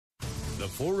The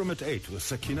Forum at 8 with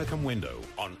Sakina Kamwendo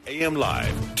on AM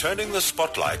Live, turning the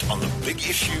spotlight on the big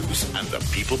issues and the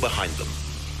people behind them.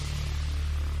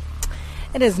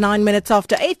 It is 9 minutes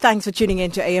after 8. Thanks for tuning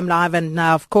in to AM Live and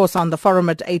of course on the Forum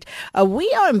at 8. We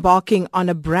are embarking on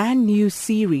a brand new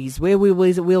series where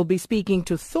we'll be speaking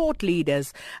to thought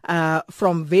leaders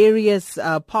from various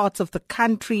parts of the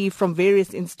country, from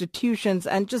various institutions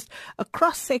and just a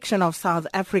cross-section of South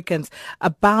Africans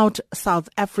about South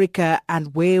Africa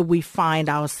and where we find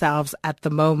ourselves at the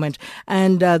moment.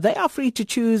 And they are free to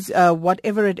choose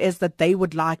whatever it is that they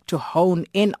would like to hone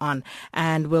in on.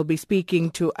 And we'll be speaking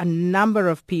to a number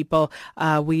of people.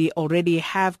 We already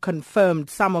have confirmed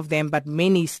some of them, but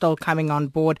many still coming on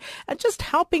board and just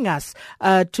helping us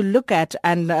to look at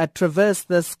and traverse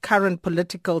this current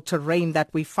political terrain that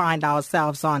we find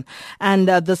ourselves on. And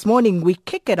this morning we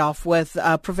kick it off with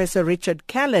Professor Richard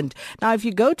Calland. Now, if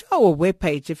you go to our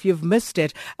webpage, if you've missed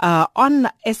it, on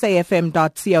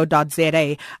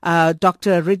safm.co.za,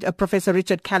 Professor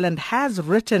Richard Calland has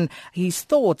written his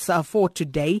thoughts for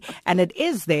today, and it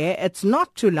is there. It's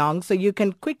not too long, so you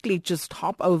can quickly just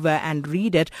hop over and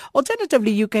read it.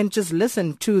 Alternatively, you can just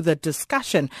listen to the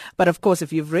discussion. But of course,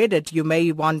 if you've read it, you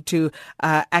may want to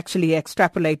actually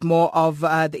extrapolate more of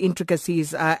the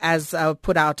intricacies as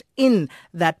put out in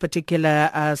that particular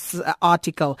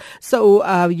article.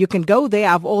 So you can go there.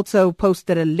 I've also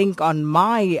posted a link on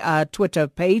my Twitter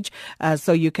page,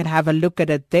 so you can have a look at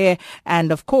it there.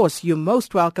 And of course, you're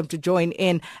most welcome to join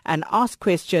in and ask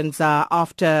questions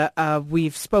after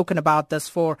we've spoken about this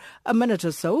for a minute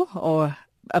or so, or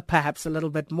perhaps a little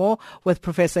bit more with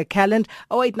Professor Calland.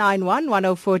 0891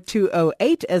 104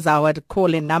 208 is our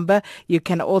call-in number. You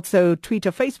can also tweet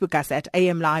or Facebook us at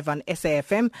AM Live on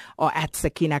SAFM or at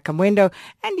Sakina Kamwendo.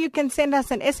 And you can send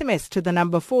us an SMS to the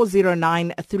number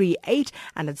 40938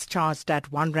 and it's charged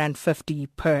at R1.50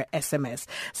 per SMS.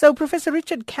 So Professor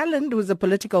Richard Calland, who's a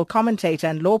political commentator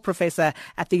and law professor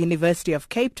at the University of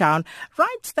Cape Town,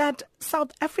 writes that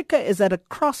South Africa is at a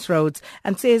crossroads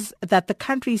and says that the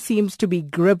country seems to be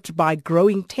gripped by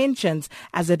growing tensions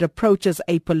as it approaches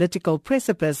a political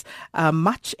precipice,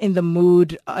 much in the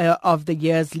mood of the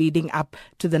years leading up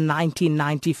to the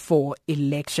 1994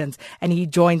 elections. And he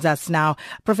joins us now.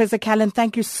 Professor Calland,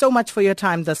 thank you so much for your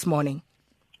time this morning.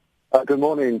 Good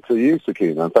morning to you,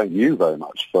 Sakina, and thank you very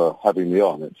much for having me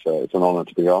on. It's an honour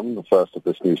to be on, the first of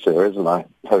this new series, and I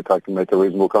hope I can make a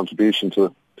reasonable contribution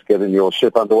to getting your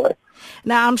ship underway.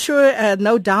 Now, I'm sure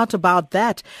no doubt about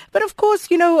that. But of course,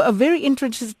 you know, a very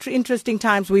interesting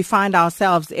times we find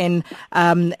ourselves in,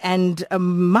 and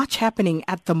much happening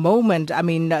at the moment. I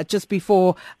mean, just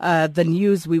before the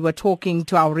news, we were talking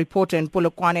to our reporter in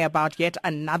Polokwane about yet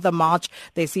another march.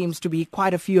 There seems to be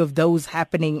quite a few of those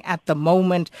happening at the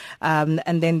moment. And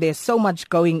then there's so much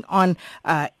going on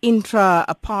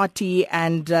intra-party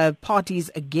and parties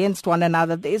against one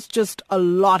another. There's just a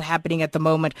lot happening at the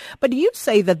moment. But you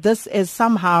say that this is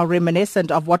somehow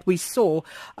reminiscent of what we saw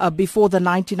before the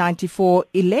 1994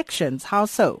 elections. How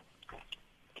so?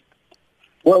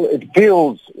 Well, it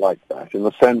feels like that in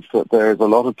the sense that there is a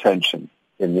lot of tension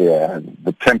in the air.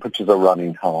 The temperatures are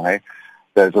running high.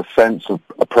 There's a sense of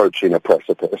approaching a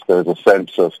precipice. There's a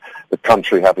sense of the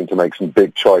country having to make some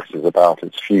big choices about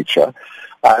its future.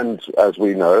 And as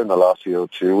we know, in the last year or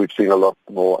two, we've seen a lot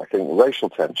more, I think, racial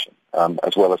tension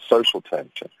as well as social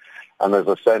tension. And there's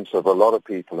a sense of a lot of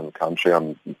people in the country,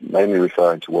 I'm mainly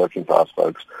referring to working class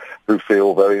folks, who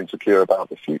feel very insecure about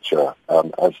the future.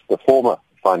 As the former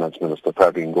Finance Minister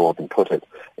Pravin Gordhan put it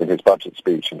in his budget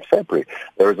speech in February,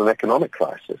 there is an economic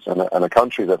crisis, and a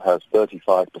country that has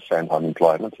 35%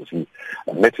 unemployment, as he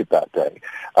admitted that day,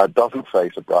 doesn't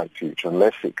face a bright future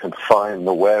unless it can find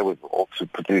the wherewithal to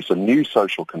produce a new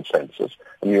social consensus,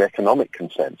 a new economic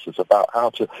consensus about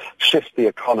how to shift the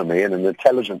economy in an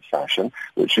intelligent fashion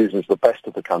which uses the best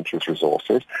of the country's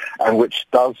resources and which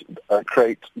does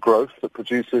create growth that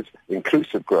produces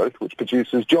inclusive growth, which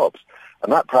produces jobs.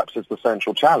 And that perhaps is the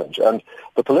central challenge. And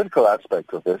the political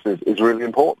aspect of this is really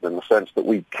important in the sense that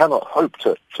we cannot hope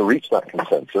to reach that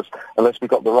consensus unless we've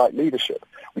got the right leadership.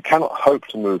 We cannot hope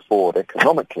to move forward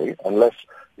economically unless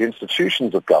the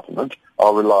institutions of government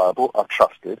are reliable, are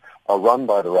trusted, are run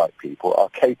by the right people, are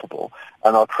capable,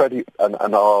 and are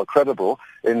credible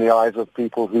in the eyes of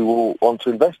people who will want to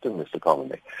invest in this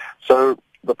economy. So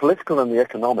the political and the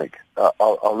economic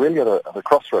are really at a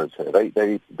crossroads here.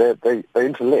 They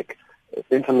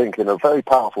interlink in a very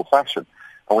powerful fashion.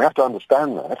 And we have to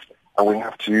understand that And we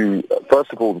have to,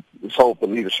 first of all, solve the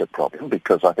leadership problem,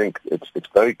 because I think it's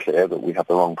very clear that we have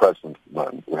the wrong president at the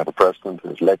moment. We have a president who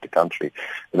has led the country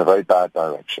in a very bad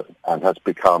direction and has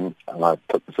become, and I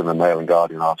put this in a Mail and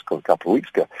Guardian article a couple of weeks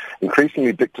ago,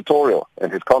 increasingly dictatorial in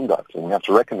his conduct, and we have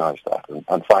to recognize that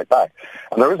and fight back.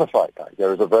 And there is a fight back.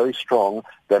 There is a very strong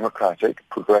democratic,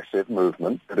 progressive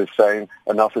movement that is saying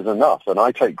enough is enough, and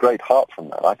I take great heart from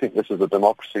that. I think this is a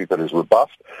democracy that is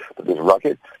robust, that is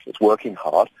rugged, it's working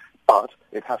hard, but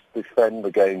it has to defend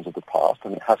the gains of the past,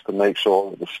 and it has to make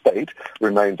sure that the state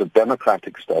remains a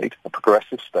democratic state, a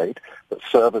progressive state that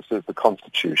services the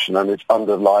Constitution and its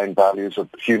underlying values of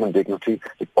human dignity,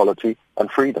 equality,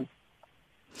 and freedom.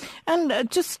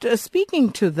 And just speaking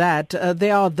to that,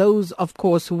 there are those, of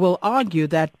course, who will argue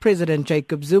that President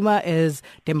Jacob Zuma is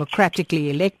democratically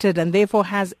elected and therefore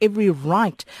has every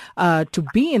right to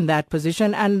be in that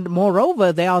position. And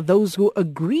moreover, there are those who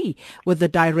agree with the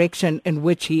direction in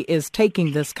which he is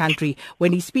taking this country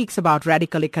when he speaks about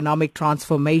radical economic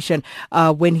transformation,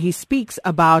 when he speaks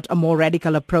about a more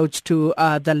radical approach to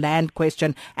the land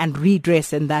question and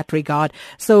redress in that regard.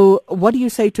 So what do you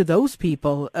say to those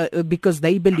people? Because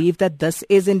they believe that this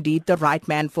is indeed the right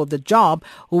man for the job,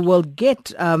 who will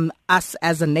get us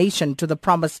as a nation to the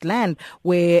promised land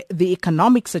where the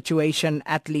economic situation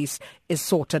at least is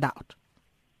sorted out.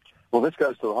 Well, this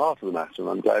goes to the heart of the matter, and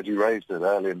I'm glad you raised it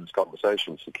early in this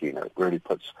conversation, Sakina. It really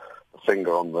puts a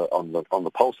finger on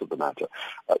the pulse of the matter.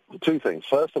 Two things.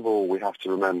 First of all, we have to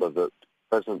remember that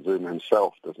President Zuma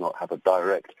himself does not have a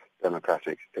direct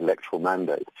democratic electoral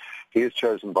mandate. He is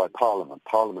chosen by Parliament.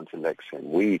 Parliament elects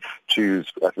him. We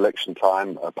choose at election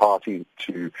time a party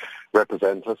to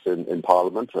represent us in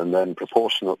Parliament, and then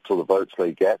proportionate to the votes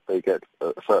they get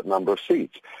a certain number of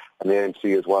seats. And the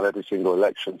ANC has won every single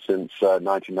election since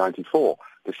 1994,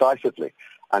 decisively.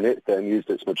 And it then used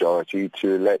its majority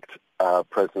to elect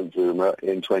President Zuma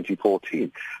in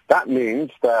 2014. That means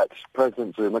that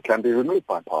President Zuma can be removed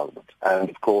by Parliament. And,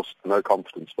 of course, the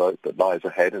no-confidence vote that lies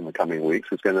ahead in the coming weeks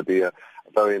is going to be a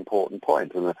very important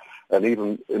point. And an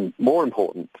even more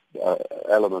important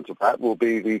element of that will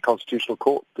be the Constitutional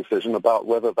Court decision about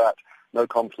whether that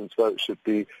no-confidence vote should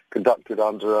be conducted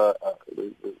under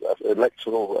an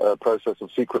electoral process of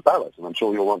secret ballots. And I'm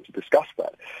sure you'll want to discuss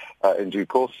that in due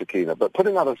course, Sakina. But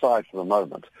putting that aside for the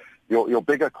moment, your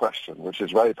bigger question, which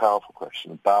is a very powerful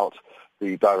question about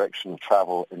the direction of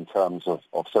travel in terms of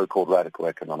so-called radical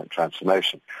economic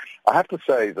transformation. I have to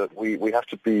say that we have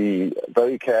to be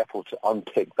very careful to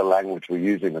unpick the language we're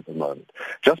using at the moment.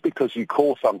 Just because you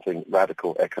call something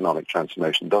radical economic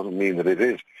transformation doesn't mean that it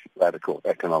is radical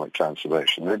economic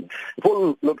transformation. And if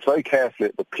one looks very carefully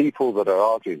at the people that are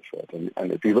arguing for it,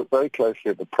 and if you look very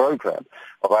closely at the program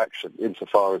of action,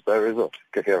 insofar as there is a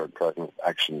coherent program of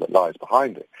action that lies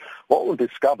behind it, what one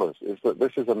discovers is that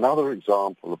this is another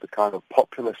example of the kind of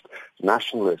populist,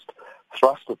 nationalist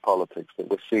thrust of politics that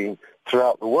we're seeing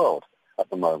throughout the world at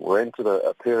the moment. We're into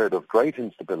a period of great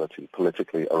instability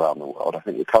politically around the world. I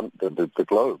think the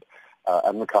globe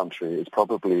and the country is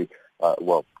probably,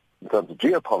 in terms of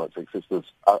geopolitics, it's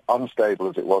as unstable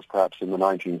as it was perhaps in the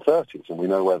 1930s, and we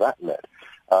know where that led.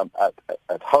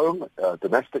 At home,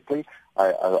 domestically,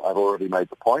 I've already made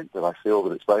the point that I feel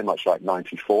that it's very much like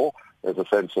 94. There's a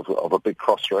sense of a big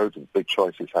crossroads and big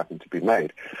choices having to be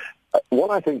made.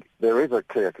 What I think there is a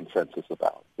clear consensus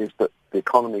about is that the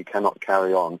economy cannot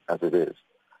carry on as it is,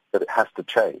 that it has to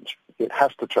change. It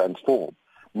has to transform.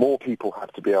 More people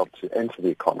have to be able to enter the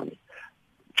economy.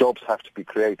 Jobs have to be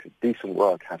created. Decent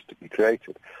work has to be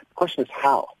created. The question is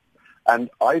how. And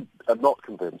I am not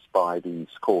convinced by these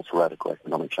calls for radical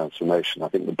economic transformation. I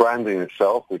think the branding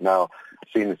itself, we've now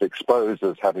seen it exposed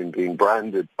as having been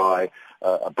branded by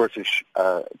a British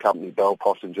company, Bell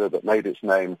Pottinger, that made its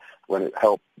name when it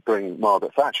helped bring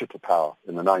Margaret Thatcher to power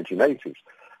in the 1980s.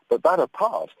 But that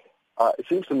apart, it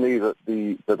seems to me that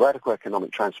the radical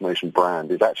economic transformation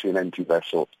brand is actually an empty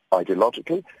vessel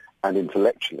ideologically and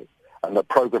intellectually, and that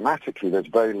programmatically there's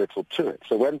very little to it.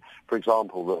 So when, for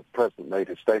example, the President made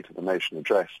his State of the Nation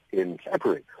address in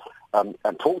February and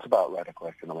talked about radical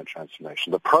economic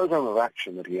transformation, the program of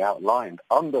action that he outlined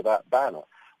under that banner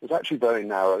was actually very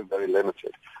narrow, very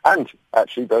limited, and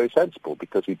actually very sensible,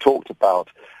 because he talked about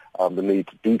the need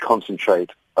to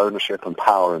deconcentrate ownership and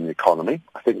power in the economy.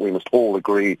 I think we must all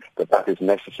agree that that is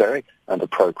necessary and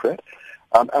appropriate.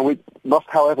 And we must,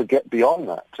 however, get beyond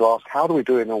that to ask, how do we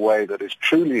do it in a way that is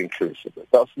truly inclusive, that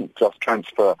doesn't just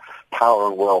transfer power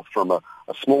and wealth from a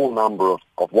small number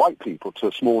of white people to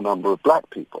a small number of black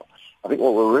people? I think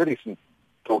what we're really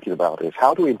talking about is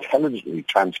how do we intelligently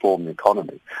transform the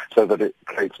economy so that it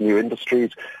creates new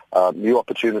industries, new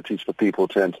opportunities for people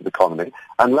to enter the economy,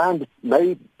 and land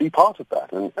may be part of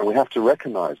that. And we have to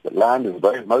recognize that land is a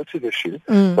very emotive issue,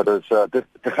 but as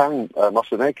Defiance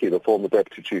Moseneke, the former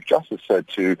Deputy Chief Justice, said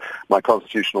to my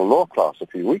constitutional law class a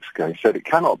few weeks ago, he said it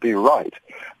cannot be right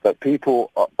that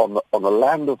people on the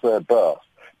land of their birth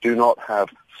do not have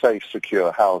safe,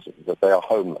 secure housing, that they are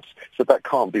homeless. So that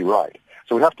can't be right.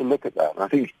 So we have to look at that. And I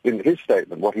think in his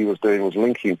statement, what he was doing was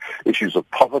linking issues of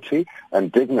poverty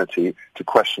and dignity to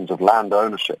questions of land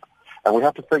ownership. And we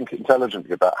have to think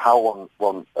intelligently about how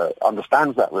one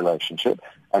understands that relationship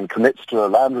and commits to a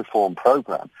land reform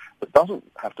program that doesn't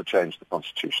have to change the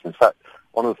Constitution. In fact,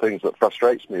 one of the things that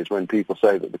frustrates me is when people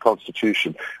say that the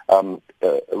Constitution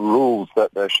rules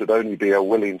that there should only be a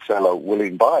willing seller,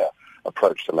 willing buyer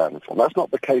approach to land reform. That's not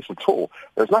the case at all.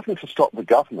 There's nothing to stop the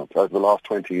government over the last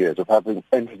 20 years of having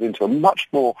entered into a much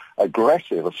more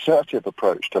aggressive, assertive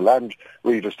approach to land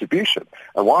redistribution.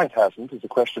 And why it hasn't is a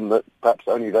question that perhaps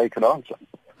only they can answer.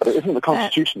 But it isn't the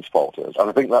Constitution's fault, and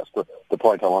I think that's the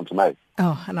point I want to make.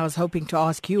 Oh, and I was hoping to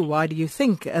ask you, why do you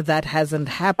think that hasn't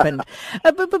happened?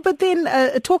 But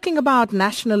then talking about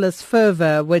nationalist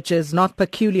fervour, which is not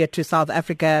peculiar to South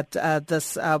Africa at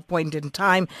this point in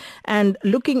time, and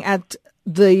looking at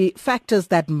the factors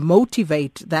that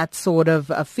motivate that sort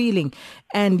of feeling.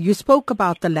 And you spoke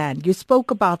about the land, you spoke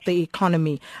about the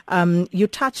economy, you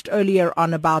touched earlier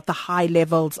on about the high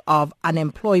levels of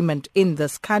unemployment in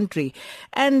this country.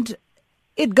 And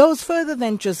it goes further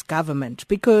than just government,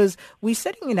 because we're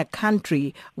sitting in a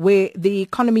country where the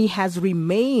economy has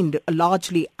remained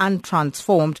largely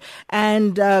untransformed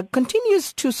and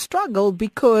continues to struggle,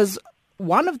 because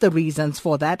one of the reasons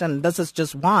for that, and this is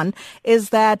just one,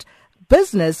 is that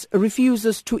business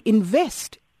refuses to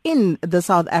invest in the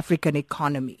South African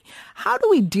economy. How do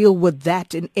we deal with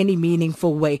that in any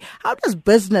meaningful way? How does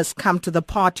business come to the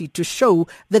party to show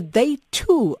that they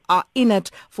too are in it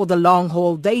for the long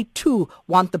haul? They too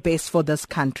want the best for this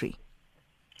country?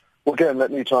 Well, again,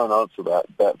 let me try and answer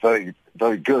that very,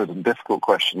 very good and difficult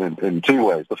question in two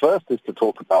ways. The first is to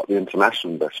talk about the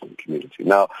international investment community.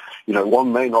 Now,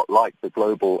 one may not like the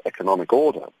global economic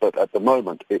order, but at the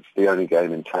moment it's the only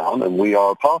game in town, and we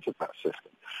are a part of that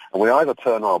system. And we either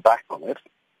turn our back on it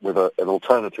with an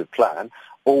alternative plan,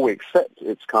 or we accept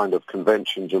its kind of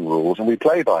conventions and rules and we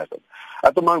play by them.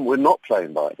 At the moment, we're not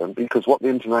playing by them, because what the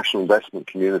international investment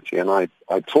community, and I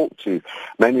talk to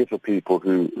many of the people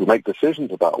who make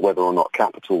decisions about whether or not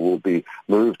capital will be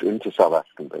moved into South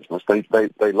African business.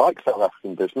 They like South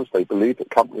African business. They believe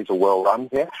that companies are well run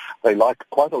here. They like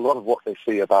quite a lot of what they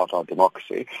see about our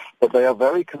democracy, but they are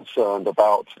very concerned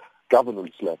about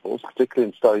governance levels,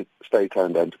 particularly in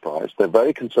state-owned enterprise. They're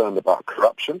very concerned about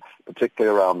corruption,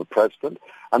 particularly around the president,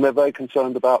 and they're very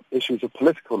concerned about issues of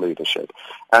political leadership.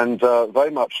 And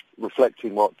very much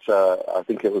reflecting what I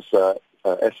think it was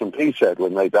S&P said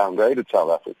when they downgraded South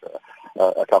Africa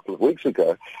a couple of weeks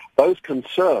ago, those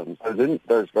concerns,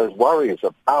 those worries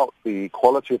about the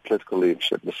quality of political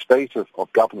leadership, the state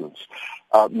of governance,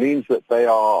 means that they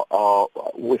are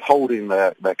withholding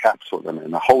their capital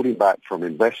and they're holding back from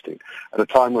investing at a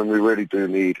time when we really do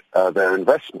need their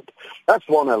investment. That's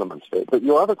one element of it. But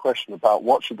your other question about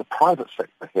what should the private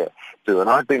sector here do, and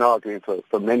I've been arguing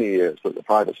for many years that the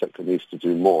private sector needs to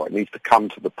do more. It needs to come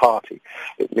to the party.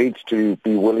 It needs to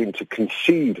be willing to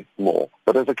concede more.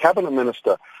 But as a cabinet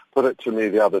minister put it to me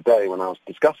the other day when I was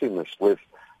discussing this with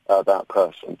that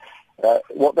person,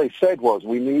 what they said was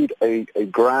we need a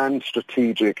grand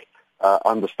strategic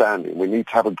understanding. We need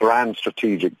to have a grand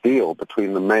strategic deal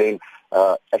between the main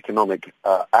economic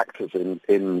actors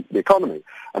in the economy.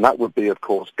 And that would be, of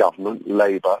course, government,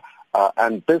 labour,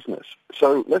 and business.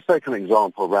 So let's take an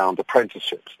example around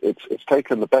apprenticeships. It's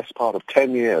taken the best part of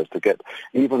 10 years to get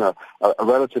even a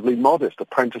relatively modest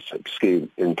apprenticeship scheme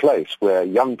in place where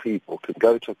young people could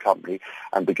go to a company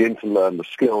and begin to learn the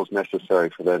skills necessary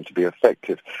for them to be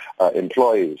effective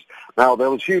employees. Now, there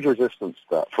was huge resistance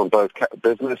to that from both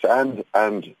business and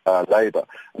labour.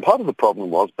 And part of the problem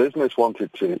was business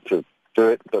wanted to do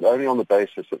it, but only on the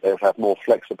basis that they would have more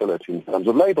flexibility in terms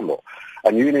of labour law.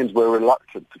 And unions were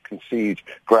reluctant to concede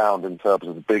ground in terms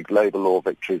of the big labour law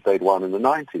victories they'd won in the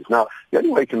 90s. Now, the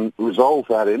only way you can resolve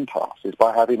that impasse is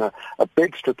by having a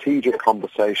big strategic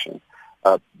conversation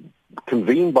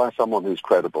convened by someone who's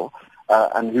credible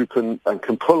and who can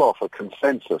pull off a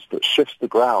consensus that shifts the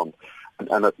ground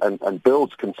and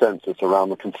builds consensus around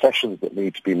the concessions that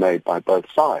need to be made by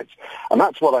both sides. And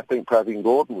that's what I think Pravin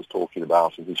Gordhan was talking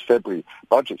about in his February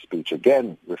budget speech,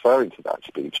 again referring to that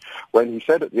speech, when he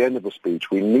said at the end of the speech,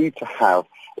 we need to have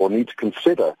or need to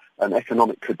consider an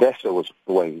economic codessa was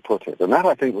the way he put it. And that,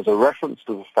 I think, was a reference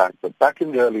to the fact that back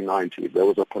in the early 90s, there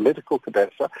was a political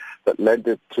codessa that led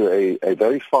to a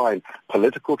very fine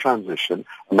political transition,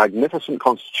 a magnificent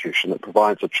constitution that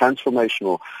provides a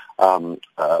transformational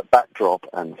backdrop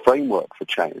and framework for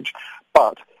change.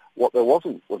 But what there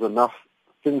wasn't was enough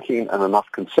thinking and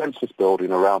enough consensus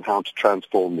building around how to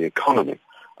transform the economy.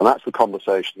 And that's the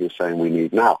conversation you're saying we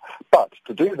need now. But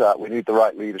to do that, we need the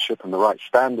right leadership and the right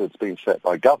standards being set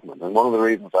by government. And one of the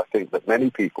reasons I think that many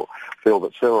people feel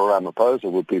that Cyril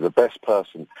Ramaphosa would be the best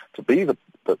person to be the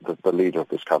leader of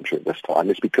this country at this time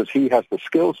is because he has the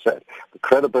skill set, the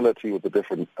credibility with the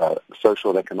different social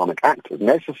and economic actors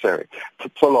necessary to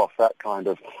pull off that kind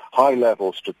of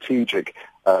high-level strategic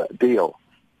deal.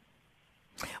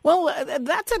 Well,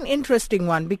 that's an interesting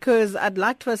one because I'd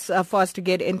like for us to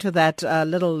get into that a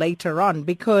little later on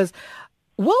because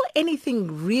will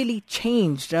anything really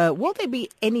change? Will there be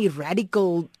any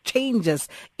radical changes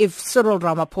if Cyril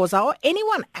Ramaphosa or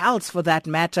anyone else for that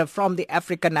matter from the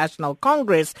African National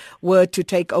Congress were to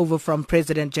take over from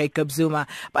President Jacob Zuma?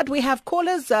 But we have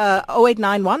callers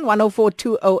 0891 104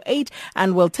 208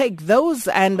 and we'll take those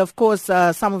and of course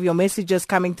some of your messages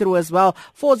coming through as well.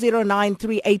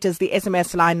 40938 is the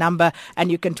SMS line number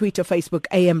and you can tweet or Facebook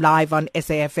AM Live on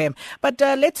SAFM. But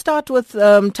let's start with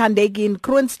Thandeki in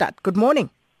Kroonstad. Good morning.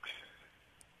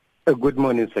 Good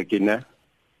morning, Sakina.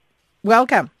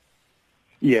 Welcome.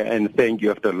 Yeah, and thank you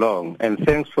after long. And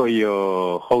thanks for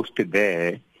your host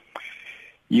there.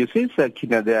 You see,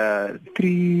 Sakina, there are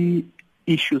three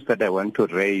issues that I want to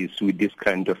raise with this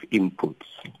kind of inputs.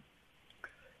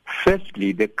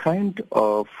 Firstly, the kind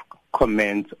of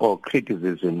comments or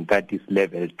criticism that is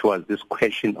leveled towards this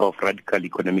question of radical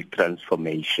economic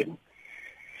transformation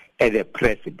as a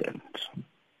president.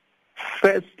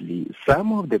 Firstly,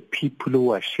 some of the people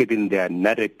who are sharing their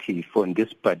narrative on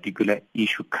this particular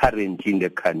issue currently in the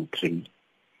country,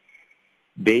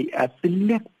 they are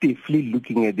selectively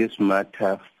looking at this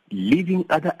matter, leaving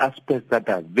other aspects that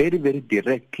are very, very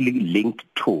directly linked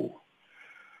to.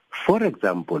 For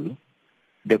example,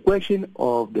 the question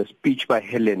of the speech by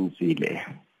Helen Zille.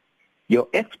 Your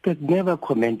expert never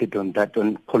commented on that,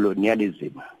 on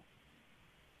colonialism.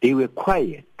 They were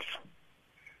quiet.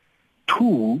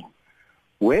 Two,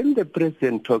 when the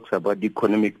president talks about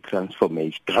economic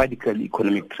transformation, radical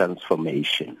economic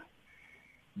transformation,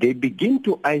 they begin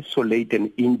to isolate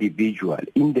an individual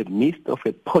in the midst of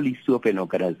a policy of an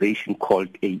organization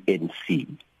called ANC.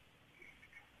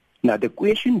 Now, the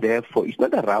question, therefore, is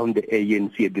not around the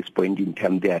ANC at this point in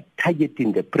time. They are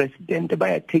targeting the president. By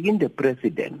attacking the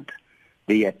president,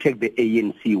 they attack the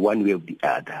ANC one way or the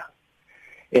other.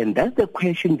 And that's the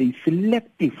question they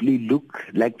selectively look,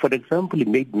 like, for example, he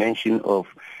made mention of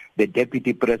the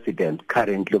deputy president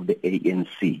currently of the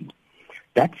ANC.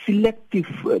 That selective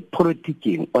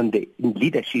politicking on the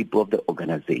leadership of the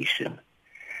organization.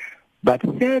 But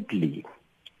thirdly,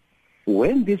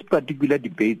 when these particular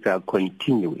debates are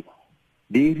continuing,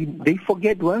 they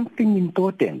forget one thing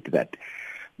important, that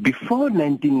before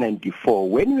 1994,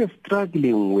 when we were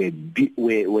struggling,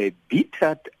 we're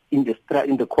beaten in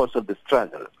the course of the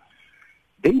struggle,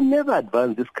 they never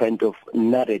advanced this kind of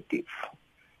narrative.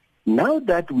 Now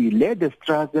that we led the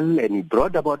struggle and we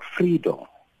brought about freedom,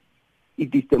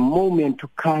 it is the moment to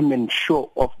come and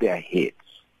show off their heads.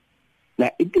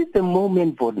 Now, it is the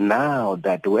moment for now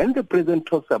that when the president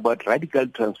talks about radical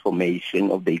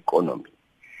transformation of the economy,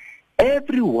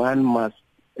 everyone must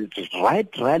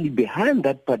rally behind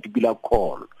that particular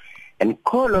call and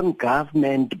call on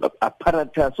government,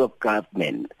 apparatus of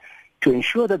government, to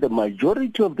ensure that the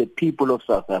majority of the people of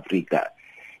South Africa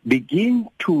begin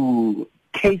to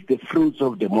taste the fruits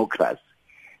of democracy.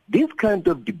 This kind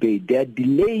of debate, they are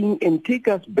delaying and take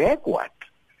us backward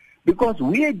because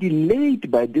we are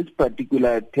delayed by these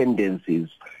particular tendencies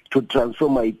to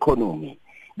transform our economy.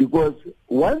 Because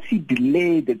once you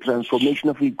delay the transformation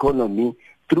of the economy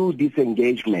through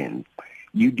disengagement,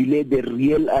 you delay the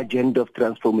real agenda of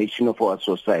transformation of our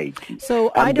society.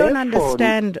 So I don't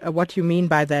understand what you mean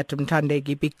by that,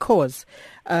 Thandeki, because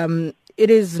it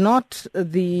is not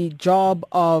the job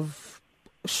of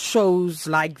shows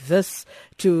like this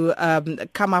to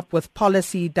come up with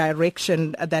policy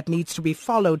direction that needs to be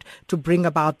followed to bring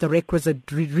about the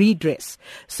requisite redress.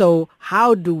 So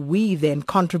how do we then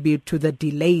contribute to the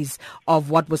delays of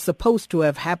what was supposed to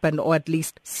have happened, or at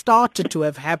least started to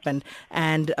have happened,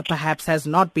 and perhaps has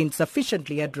not been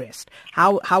sufficiently addressed?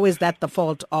 How is that the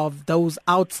fault of those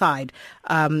outside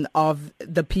of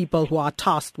the people who are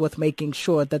tasked with making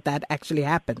sure that that actually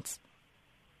happens?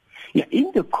 Yeah,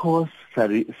 in the course,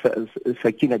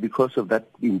 Sakina, because of that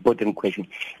important question,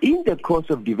 in the course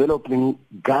of developing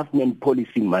government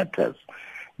policy matters,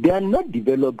 they are not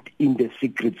developed in the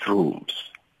secret rooms.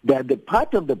 They are the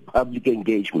part of the public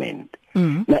engagement.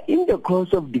 Now, in the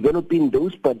course of developing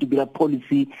those particular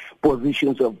policy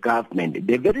positions of government,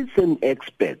 the very same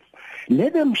experts,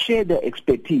 let them share their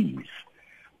expertise,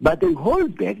 but they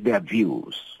hold back their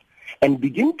views and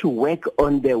begin to work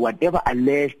on their whatever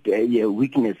alleged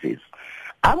weaknesses.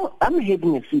 I'm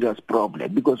having a serious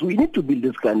problem because we need to build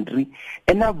this country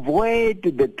and avoid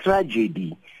the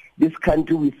tragedy this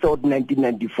country we thought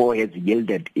 1994 has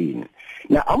yielded in.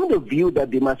 Now, I'm of the view that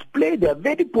they must play their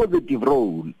very positive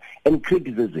role in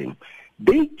criticism.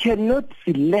 They cannot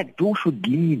select who should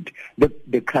lead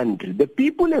the country. The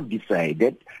people have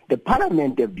decided, the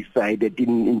parliament have decided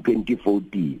in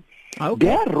 2014. Okay.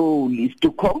 Their role is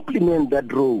to complement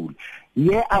that role.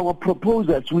 Here our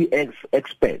proposals we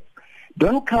expect.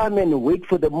 Don't come and wait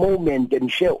for the moment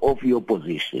and share off your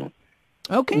position.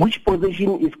 Okay. Which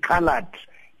position is colored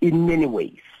in many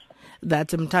ways.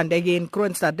 That's Mthandeki in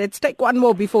Kroonstad. Let's take one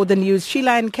more before the news.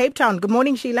 Sheila in Cape Town. Good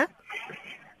morning, Sheila.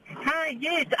 Hi,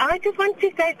 yes. I just want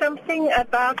to say something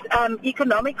about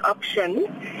economic options.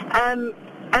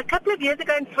 A couple of years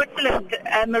ago in Switzerland,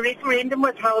 a referendum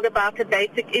was held about a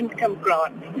basic income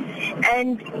grant.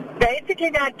 And basically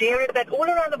the idea is that all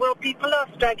around the world people are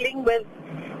struggling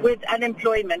with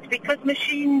unemployment because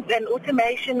machines and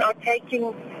automation are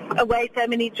taking away so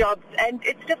many jobs, and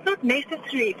it's just not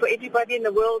necessary for everybody in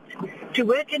the world to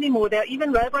work anymore. There are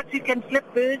even robots who can flip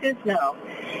burgers now.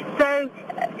 So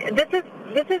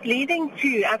this is leading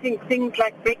to, I think, things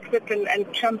like Brexit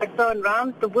and Trump and so on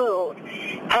around the world.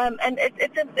 And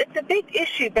it's a big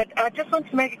issue, but I just want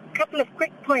to make a couple of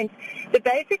quick points. The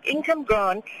basic income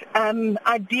grant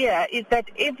idea is that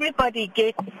everybody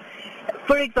gets,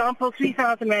 for example,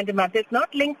 3,000 Rand a month. It's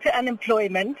not linked to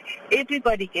unemployment.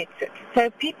 Everybody gets it. So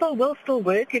people will still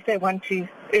work if they want to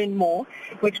earn more,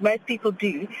 which most people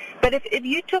do. But if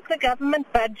you took the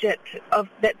government budget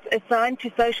that's assigned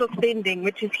to social spending,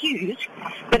 which is huge,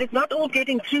 but it's not all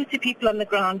getting through to people on the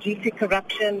ground due to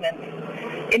corruption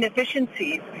and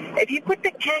inefficiencies, if you put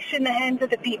the cash in the hands of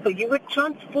the people, you would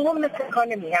transform this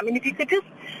economy. I mean, if you could just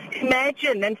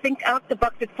imagine and think out the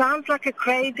box, it sounds like a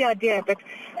crazy idea, but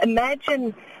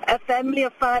imagine a family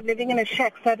of 5 living in a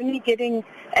shack suddenly getting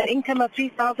an income of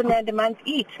 3,000 Rand a month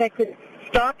each. They could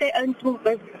start their own small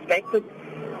business. They could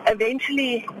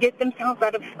eventually get themselves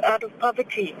out of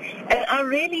poverty. And I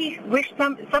really wish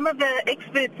some of the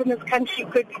experts in this country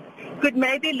could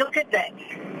maybe look at that.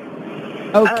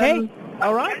 Okay.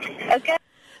 All right. Okay.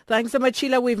 Thanks so much,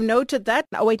 Sheila. We've noted that.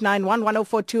 0891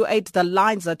 10428. The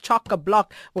lines are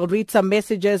chock-a-block. We'll read some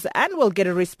messages and we'll get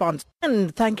a response.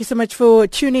 And thank you so much for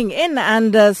tuning in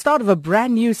and start of a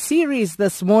brand new series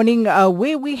this morning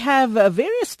where we have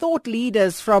various thought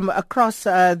leaders from across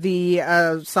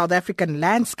the South African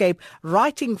landscape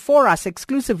writing for us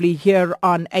exclusively here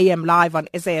on AM Live on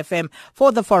SAFM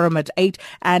for the Forum at 8.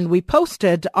 And we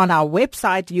posted on our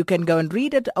website. You can go and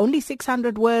read it. Only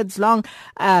 600 words long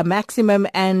maximum.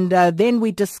 And then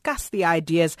we discuss the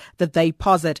ideas that they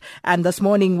posit. And this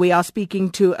morning we are speaking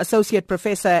to Associate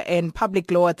Professor in Public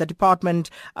Law at the Department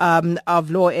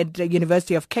of Law at the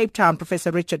University of Cape Town,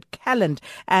 Professor Richard Calland.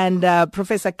 And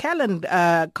Professor Calland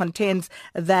contends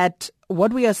that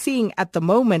what we are seeing at the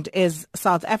moment is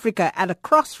South Africa at a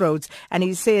crossroads, and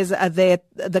he says that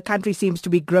the country seems to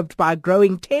be gripped by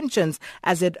growing tensions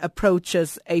as it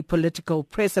approaches a political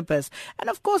precipice. And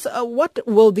of course, what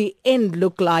will the end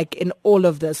look like in all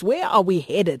of this? Where are we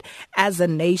headed as a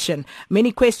nation?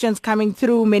 Many questions coming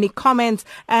through, many comments,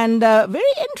 and very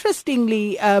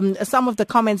interestingly, some of the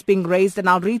comments being raised, and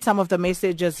I'll read some of the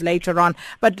messages later on.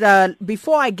 But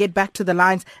before I get back to the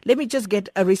lines, let me just get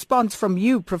a response from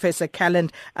you, Professor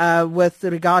Calland, with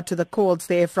regard to the calls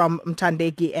there from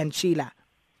Mthandeki and Sheila.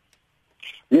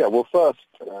 Yeah, well, first,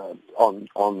 on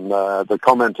the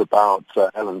comment about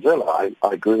Helen Zille,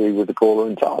 I agree with the caller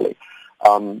entirely.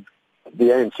 The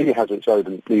ANC has its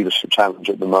own leadership challenge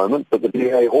at the moment, but the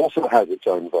DA also has its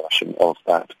own version of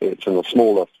that. It's in a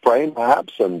smaller frame,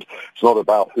 perhaps, and it's not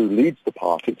about who leads the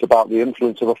party. It's about the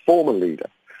influence of a former leader.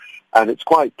 And it's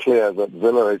quite clear that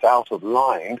Zille is out of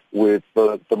line with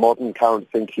the modern current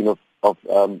thinking of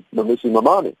Mmusi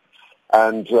Maimane.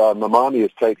 And Maimane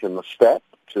has taken a step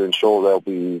to ensure there'll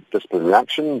be disciplinary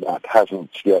action. That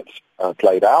hasn't yet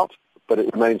played out, but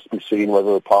it remains to be seen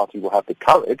whether the party will have the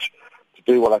courage to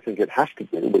do what I think it has to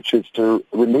do, which is to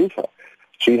remove her.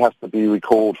 She has to be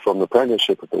recalled from the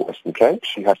premiership of the Western Cape.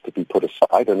 She has to be put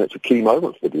aside, and it's a key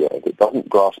moment for the DA. If it doesn't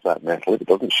grasp that nettle, if it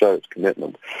doesn't show its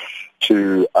commitment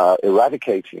to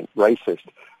eradicating racist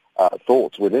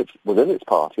thoughts within its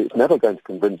party, it's never going to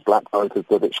convince black voters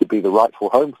that it should be the rightful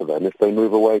home for them if they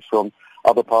move away from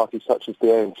other parties such as the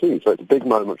ANC. So it's a big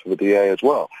moment for the DA as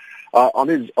well. On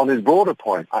his broader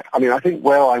point, I think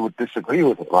where I would disagree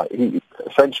with it, like he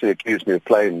essentially accused me of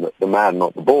playing the man,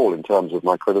 not the ball, in terms of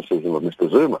my criticism of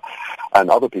Mr. Zuma and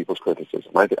other people's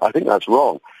criticism. I think that's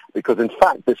wrong, because in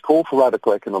fact this call for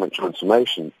radical economic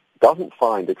transformation doesn't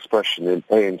find expression in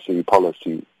ANC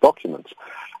policy documents.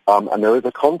 And there is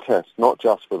a contest not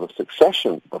just for the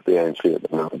succession of the ANC at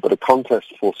the moment, but a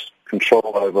contest for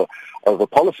control over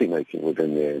policy making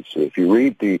within the ANC. If you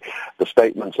read the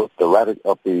statements of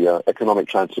the Economic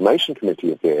Transformation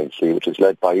Committee of the ANC, which is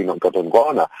led by Enoch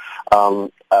Godongwana,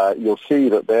 you'll see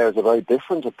that there is a very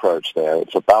different approach there.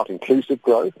 It's about inclusive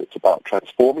growth. It's about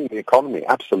transforming the economy,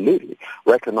 absolutely,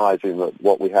 recognizing that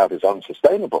what we have is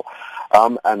unsustainable,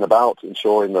 and about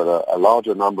ensuring that a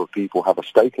larger number of people have a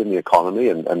stake in the economy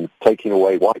and taking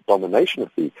away white domination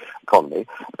of the economy,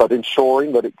 but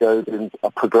ensuring that it goes in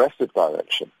a progressive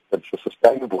direction. It's a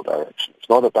sustainable direction. It's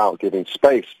not about giving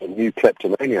space for new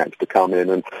kleptomaniacs to come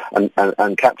in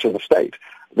and capture the state.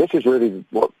 This is really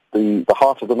what the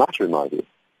heart of the matter, in my view.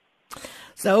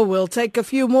 So we'll take a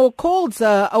few more calls,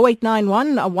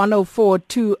 0891 104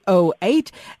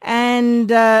 208, and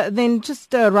then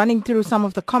just running through some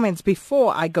of the comments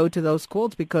before I go to those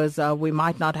calls, because we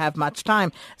might not have much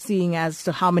time, seeing as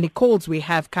to how many calls we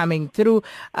have coming through.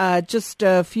 Just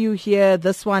a few here.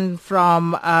 This one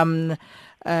from...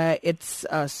 it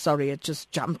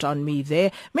just jumped on me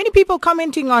there. Many people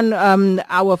commenting on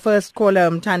our first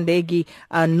caller, Mthandegi,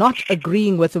 not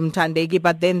agreeing with Mthandegi,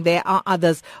 but then there are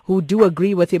others who do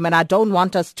agree with him, and I don't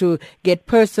want us to get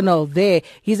personal there.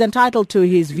 He's entitled to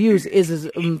his views, is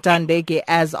Mthandegi,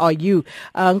 as are you.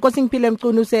 Nkosimpile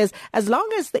Mkunu says, as long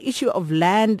as the issue of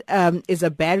land is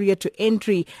a barrier to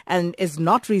entry and is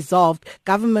not resolved,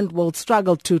 government will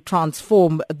struggle to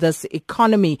transform this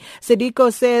economy.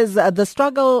 Sediko says, the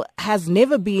struggle has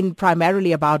never been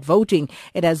primarily about voting.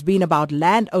 It has been about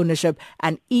land ownership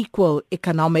and equal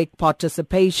economic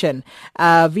participation.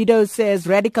 Vido says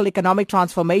radical economic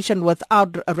transformation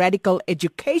without a radical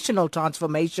educational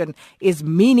transformation is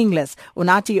meaningless.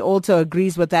 Unati also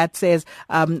agrees with that, says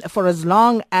for as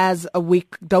long as we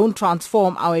don't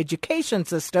transform our education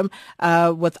system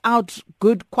without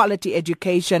good quality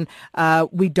education,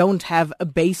 we don't have a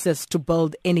basis to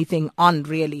build anything on,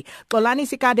 really. Kolani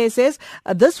Sikade says,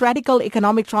 this radical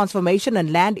economic transformation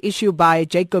and land issue by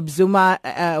Jacob Zuma,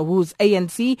 whose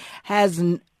ANC has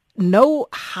no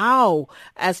how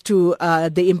as to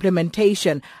the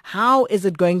implementation. How is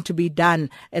it going to be done?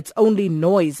 It's only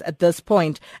noise at this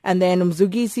point. And then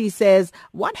Mzugisi says,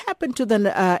 what happened to the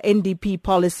NDP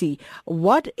policy?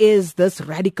 What is this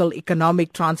radical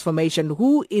economic transformation?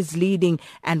 Who is leading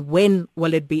and when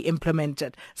will it be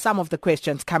implemented? Some of the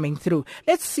questions coming through.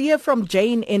 Let's hear from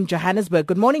Jane in Johannesburg.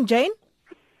 Good morning, Jane.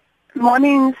 Good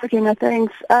morning, Sakina.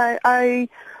 Thanks. I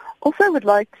also would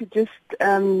like to just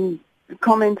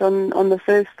comment on the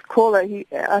first caller.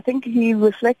 I think he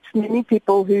reflects many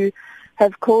people who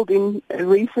have called in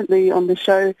recently on the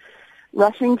show,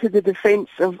 rushing to the defense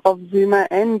of Zuma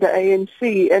and the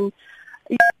ANC, and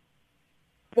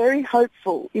very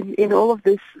hopeful in all of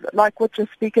this, like what your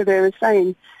speaker there is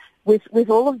saying, with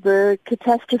all of the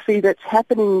catastrophe that's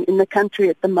happening in the country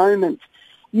at the moment.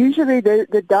 Usually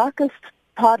the darkest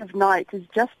part of night is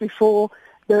just before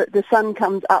the sun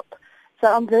comes up.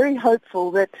 So I'm very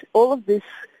hopeful that all of this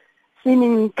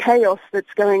seeming chaos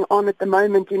that's going on at the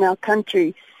moment in our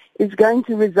country is going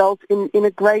to result in a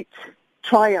great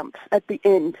triumph at the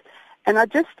end. And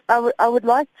I would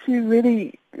like to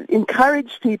really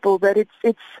encourage people that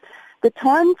it's the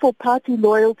time for party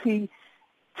loyalty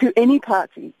to any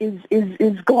party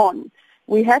is gone.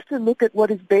 We have to look at what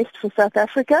is best for South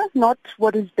Africa, not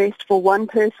what is best for one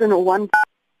person or one.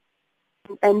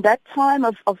 And that time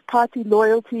of party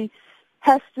loyalty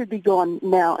has to be gone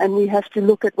now, and we have to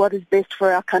look at what is best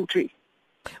for our country.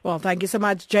 Well, thank you so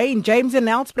much, Jane. James in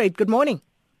Nelspruit, good morning.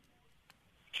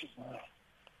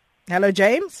 Hello,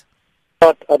 James.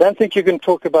 But I don't think you can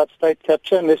talk about state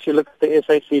capture unless you look at the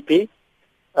SACP.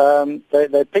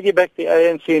 They piggyback the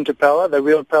ANC into power. They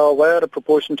wield power way out of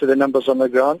proportion to the numbers on the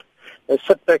ground. They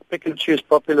sit back, pick and choose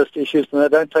populist issues, and they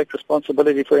don't take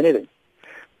responsibility for anything.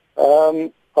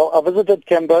 I visited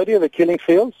Cambodia, the killing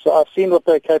fields, so I've seen what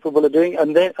they're capable of doing,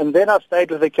 and then I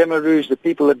stayed with the Khmer Rouge, the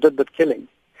people that did the killing.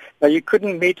 Now, you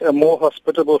couldn't meet a more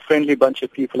hospitable, friendly bunch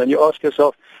of people, and you ask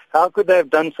yourself, how could they have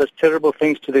done such terrible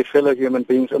things to their fellow human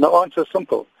beings? And the answer is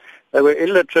simple. They were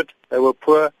illiterate, they were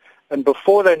poor, and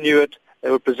before they knew it, they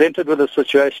were presented with a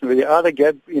situation where you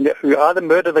either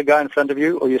murder the guy in front of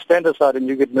you or you stand aside and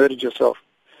you get murdered yourself.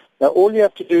 Now, all you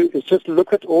have to do is just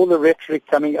look at all the rhetoric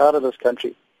coming out of this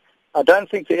country. I don't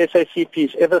think the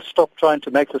SACP's ever stopped trying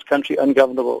to make this country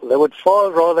ungovernable. They would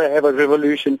far rather have a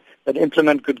revolution than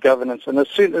implement good governance. And as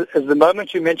the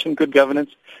moment you mention good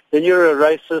governance, then you're a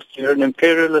racist, you're an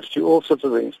imperialist, you're all sorts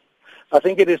of things. I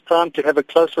think it is time to have a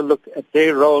closer look at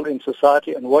their role in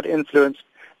society and what influence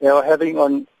they are having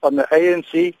on the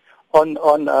ANC, on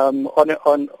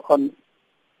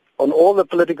all the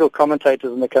political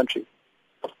commentators in the country.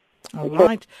 All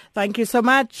right. Thank you so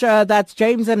much. That's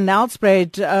James and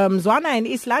Nelspruit. Zwana in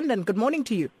East London, good morning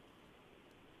to you.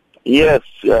 Yes,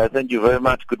 thank you very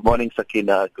much. Good morning,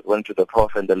 Sakina. Good morning to the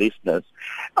Prof and the listeners.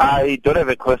 I don't have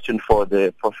a question for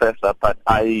the professor, but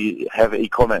I have a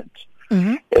comment.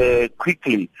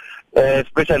 Quickly,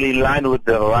 especially in line with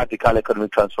the radical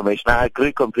economic transformation. I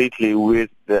agree completely with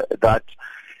that.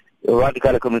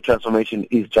 Radical economic transformation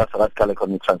is just radical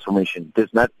economic transformation.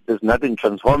 There's nothing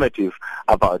transformative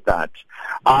about that.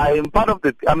 I'm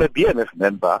a BMF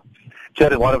member,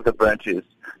 chairing one of the branches.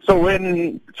 So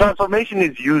when transformation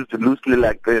is used loosely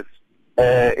like this,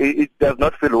 it does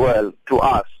not feel well to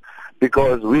us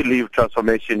because we live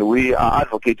transformation. We are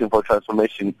advocating for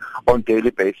transformation on a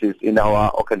daily basis in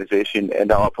our organization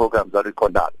and our programs that we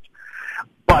conduct.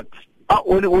 But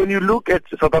when you look at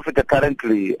South Africa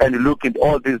currently and you look at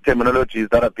all these terminologies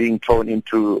that are being thrown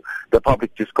into the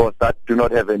public discourse that do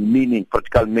not have a meaning,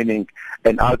 political meaning,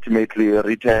 and ultimately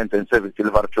returns and service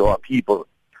delivered to our people,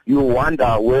 you wonder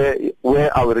where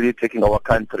are we really taking our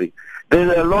country.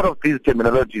 There's a lot of these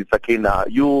terminologies, Sakina.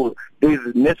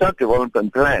 There's National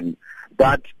Development Plan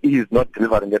that is not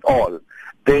delivering at all.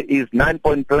 There is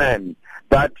 9-point plan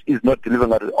that is not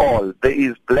delivering at all. There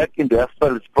is Black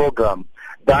Industrialist Program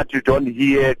that you don't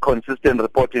hear consistent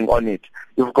reporting on it.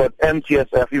 You've got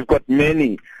MTSF, you've got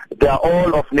many. They are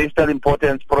all of national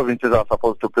importance. Provinces are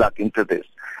supposed to plug into this.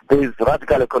 There is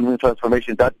radical economic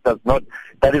transformation that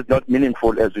is not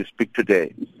meaningful as we speak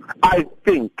today. I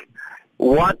think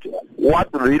what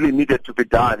really needed to be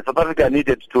done, South Africa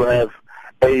needed to have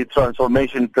a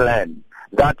transformation plan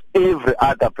that every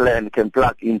other plan can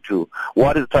plug into.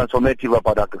 What is transformative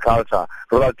about agriculture,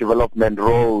 rural development,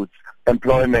 roads,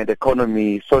 employment,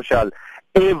 economy, social,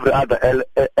 every other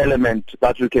element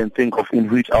that we can think of in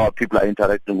which our people are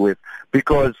interacting with.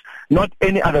 Because not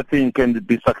any other thing can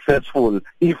be successful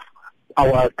if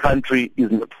our country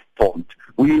is not transformed.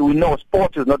 We know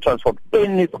sport is not transformed.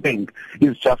 Anything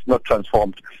is just not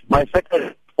transformed. My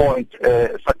second point,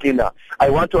 Sakina, I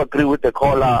want to agree with the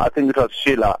caller, I think it was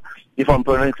Sheila, if I'm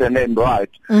pronouncing her name right.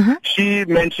 She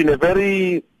mentioned a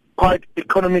very quite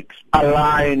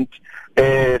economics-aligned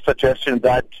suggestion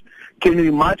that, can you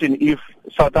imagine if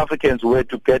South Africans were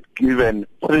to get given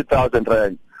 3,000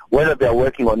 rand, whether they are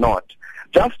working or not?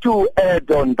 Just to add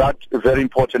on that very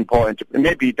important point,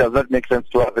 maybe it does not make sense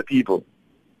to other people.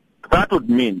 That would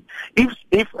mean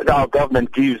if our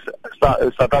government gives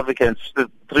South Africans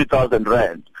 3,000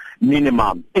 rand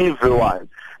minimum, everyone,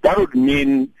 that would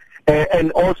mean,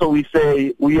 and also we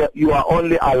say you are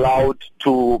only allowed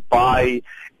to buy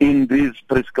in these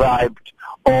prescribed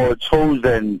or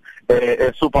chosen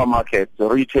supermarkets,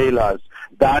 retailers,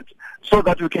 so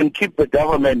that we can keep the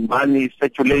government money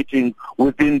circulating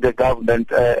within the government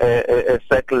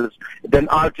circles, then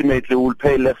ultimately we'll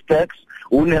pay less tax.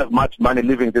 We won't have much money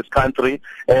leaving this country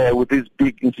with these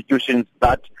big institutions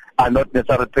that are not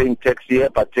necessarily paying tax here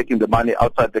but taking the money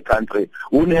outside the country.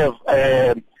 We won't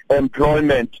have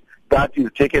employment that is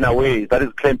taken away, that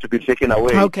is claimed to be taken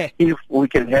away, if we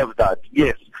can have that.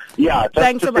 Yes. Yeah,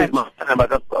 thanks so much. No,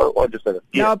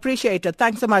 I appreciate it.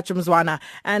 Thanks so much, Mzwana.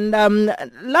 And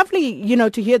lovely,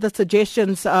 to hear the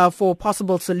suggestions for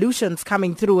possible solutions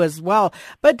coming through as well.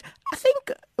 But I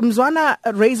think Mzwana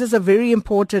raises a very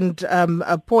important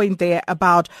point there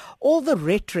about all the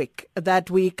rhetoric that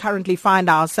we currently find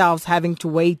ourselves having to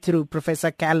wade through,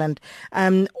 Professor Calland,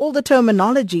 all the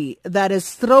terminology that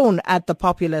is thrown at the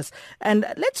populace. And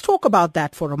let's talk about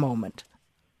that for a moment.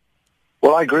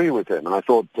 Well, I agree with him, and I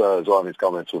thought Zwani's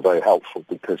comments were very helpful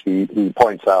because he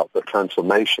points out that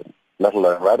transformation, let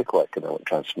alone radical economic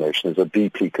transformation, is a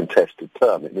deeply contested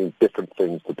term. It means different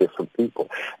things to different people.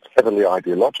 It's heavily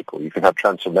ideological. You can have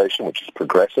transformation which is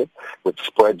progressive, which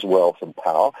spreads wealth and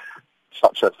power,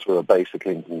 such as through a basic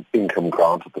income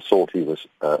grant of the sort he was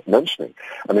mentioning.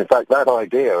 And in fact, that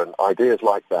idea and ideas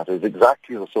like that is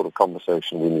exactly the sort of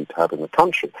conversation we need to have in the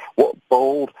country. What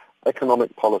bold,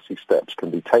 economic policy steps can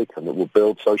be taken that will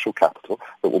build social capital,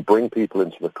 that will bring people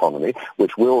into the economy,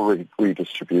 which will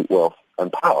redistribute wealth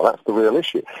and power. That's the real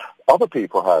issue. Other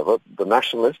people, however, the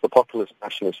nationalists, the populist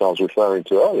nationalists I was referring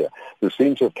to earlier, who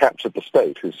seem to have captured the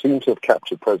state, who seem to have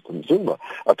captured President Zuma,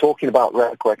 are talking about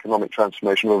radical economic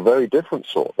transformation of a very different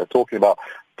sort. They're talking about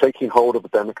taking hold of a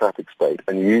democratic state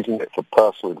and using it for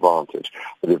personal advantage,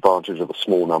 for the advantage of a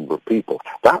small number of people.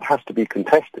 That has to be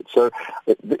contested. So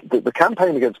the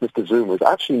campaign against Mr. Zuma is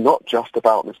actually not just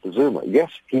about Mr. Zuma. Yes,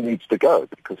 he needs to go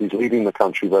because he's leading the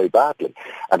country very badly.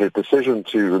 And his decision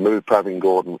to remove Pravin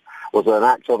Gordhan was an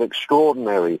act of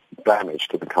extraordinary damage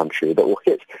to the country that will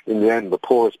hit, in the end, the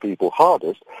poorest people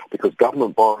hardest because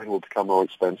government borrowing will become more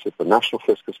expensive, the national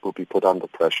fiscus will be put under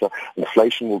pressure,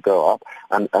 inflation will go up,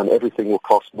 and everything will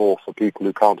cost more for people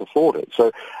who can't afford it.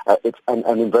 So and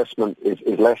investment is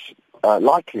less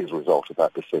likely as a result of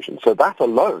that decision. So that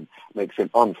alone makes him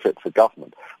unfit for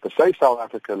government. The Save South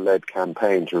Africa-led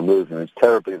campaign to remove him is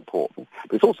terribly important,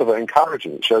 but it's also very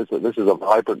encouraging. It shows that this is a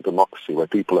vibrant democracy where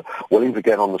people are willing to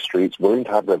get on the streets, willing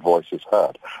to have their voices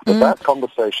heard. But that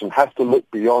conversation has to look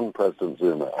beyond President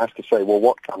Zuma. It has to say, well,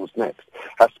 what comes next?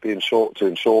 It has to be to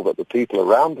ensure that the people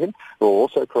around him who are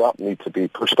also corrupt need to be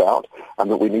pushed out, and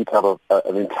that we need to have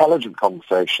an intelligent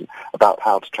conversation about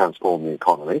how to transform the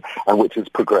economy, and which is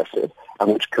progressive,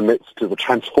 and which commits to the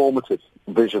transformative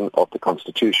vision of the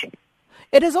Constitution.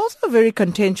 It is also a very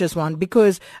contentious one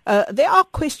because there are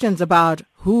questions about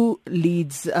who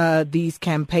leads these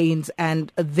campaigns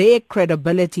and their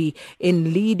credibility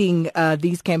in leading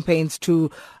these campaigns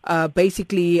to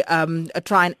basically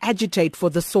try and agitate for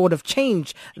the sort of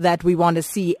change that we want to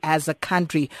see as a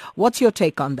country. What's your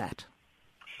take on that?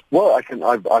 Well,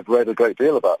 I've read a great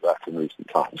deal about that in recent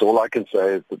times. All I can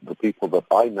say is that the people that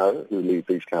I know who lead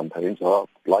these campaigns are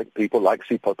people like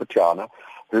Sipho Patiana,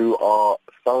 who are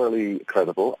thoroughly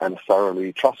credible and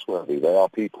thoroughly trustworthy. They are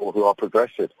people who are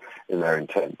progressive in their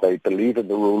intent. They believe in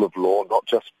the rule of law, not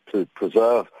just to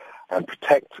preserve and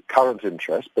protect current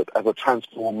interests, but as a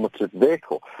transformative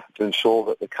vehicle to ensure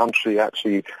that the country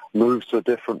actually moves to a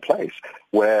different place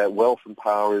where wealth and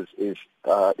power is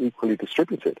equally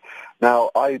distributed.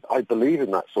 Now, I believe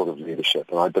in that sort of leadership,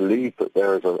 and I believe that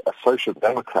there is a social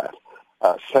democrat,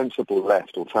 sensible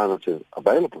left alternative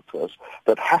available to us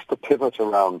that has to pivot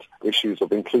around issues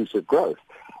of inclusive growth.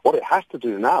 What it has to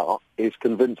do now is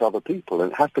convince other people,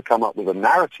 and it has to come up with a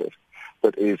narrative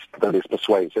that is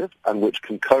persuasive and which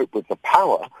can cope with the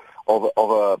power of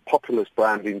a populist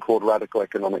branding called radical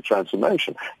economic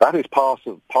transformation. That is part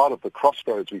of the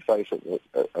crossroads we face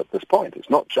at this point. It's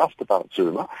not just about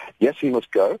Zuma. Yes, he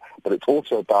must go, but it's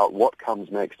also about what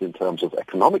comes next in terms of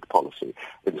economic policy,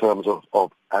 in terms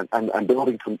of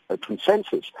building a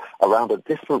consensus around a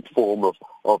different form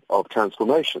of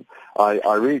transformation.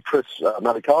 I read Chris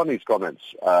Malikani's comments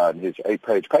in his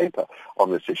 8-page paper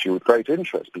on this issue with great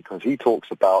interest because he talks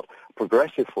about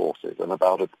progressive forces and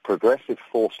about a progressive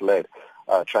force-led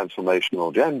transformational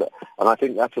agenda. And I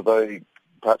think that's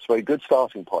perhaps a very good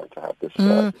starting point to have this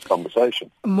conversation.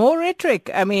 More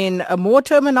rhetoric, more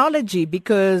terminology,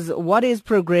 because what is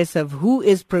progressive? Who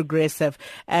is progressive?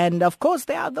 And of course,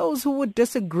 there are those who would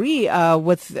disagree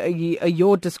with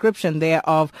your description there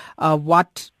of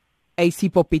what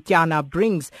Sipho Patiana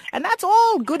brings. And that's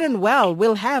all good and well.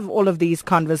 We'll have all of these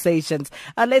conversations.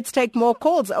 Let's take more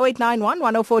calls. 0891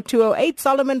 104 208.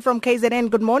 Solomon from KZN,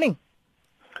 good morning.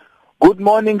 Good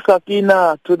morning,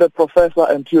 Sakina, to the professor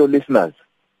and to your listeners.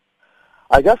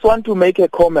 I just want to make a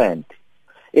comment.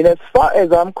 In as far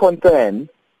as I'm concerned,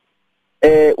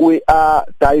 we are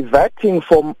diverting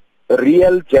from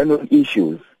real, genuine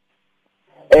issues.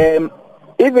 Even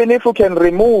if we can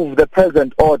remove the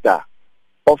present order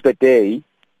of the day,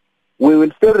 we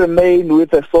will still remain with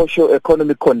the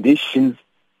socio-economic conditions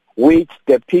which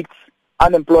depicts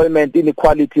unemployment,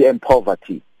 inequality, and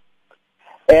poverty.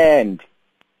 And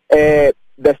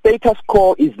the status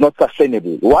quo is not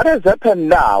sustainable. What has happened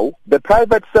now, the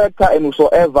private sector and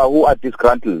whosoever who are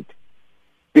disgruntled,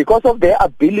 because of their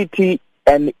ability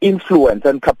and influence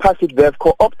and capacity, they have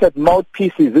co-opted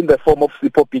mouthpieces in the form of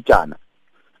Sipho Patiana.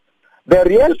 The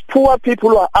real poor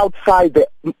people who are outside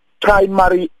the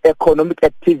primary economic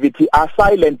activity are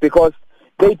silent because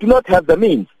they do not have the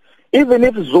means. Even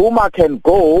if Zuma can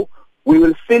go, we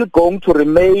will still going to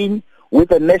remain with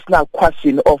the national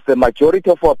question of the majority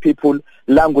of our people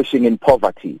languishing in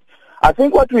poverty. I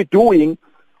think what we're doing,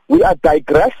 we are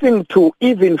digressing to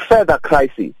even further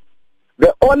crises.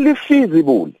 The only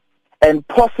feasible and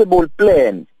possible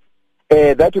plan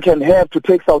that you can have to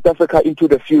take South Africa into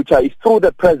the future is through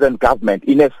the present government,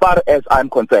 in as far as I'm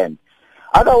concerned.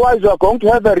 Otherwise, you are going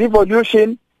to have a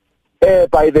revolution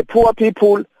by the poor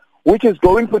people which is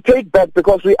going to take back,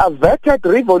 because we averted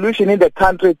revolution in the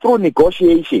country through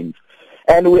negotiations,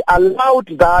 and we allowed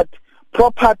that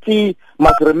property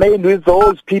must remain with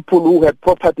those people who had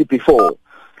property before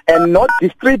and not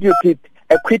distributed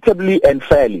equitably and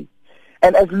fairly.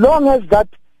 And as long as that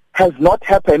has not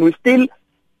happened, we still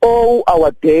owe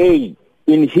our day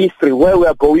in history where we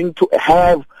are going to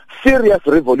have serious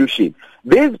revolution.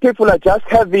 These people are just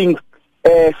having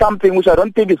something which I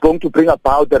don't think is going to bring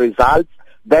about the results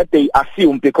that they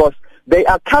assume, because they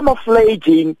are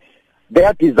camouflaging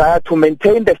their desire to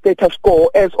maintain the status quo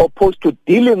as opposed to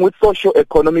dealing with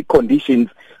socio-economic conditions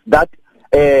that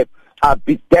are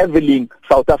bedeviling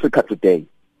South Africa today.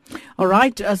 All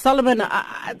right, Solomon,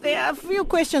 there are a few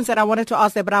questions that I wanted to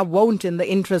ask there, but I won't in the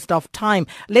interest of time.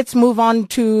 Let's move on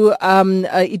to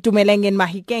Itumeleng in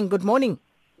Mahikeng. Good morning.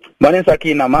 Morning,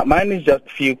 Sakina. Mine is just a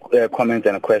few comments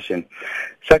and a question.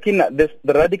 Sakina, the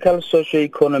radical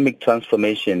socio-economic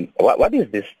transformation, what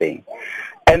is this thing?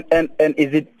 And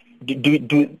is it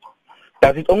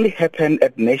does it only happen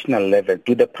at national level?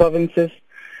 Do the provinces,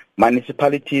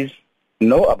 municipalities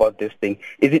know about this thing?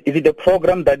 Is it a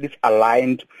program that is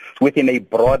aligned within a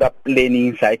broader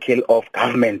planning cycle of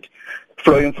government,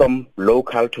 flowing from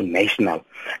local to national?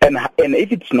 And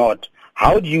if it's not,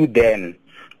 how do you then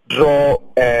draw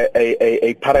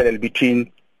a parallel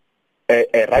between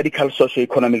a radical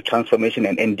socio-economic transformation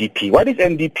and NDP? What is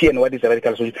NDP and what is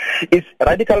radical socio? Is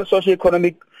radical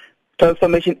socio-economic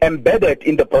transformation embedded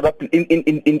in the product? Does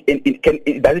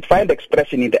it find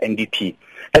expression in the NDP?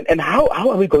 And how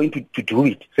are we going to do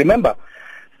it? Remember,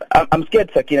 I'm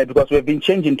scared, Sakina, because we've been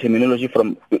changing terminology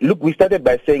from, look, we started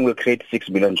by saying we'll create 6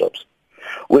 million jobs.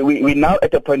 We're now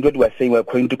at a point where we're saying we're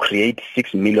going to create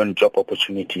 6 million job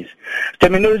opportunities.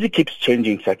 Terminology keeps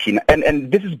changing, Sakina,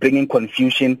 and this is bringing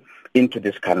confusion into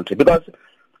this country. Because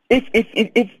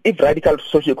if radical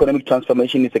socio-economic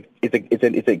transformation is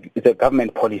a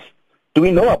government policy, do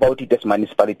we know about it as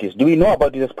municipalities? Do we know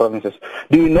about it as provinces?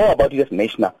 Do we know about it as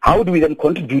national? How do we then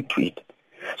contribute to it?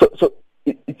 So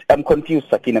I'm confused,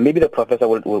 Sakina. Maybe the professor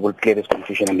will clear this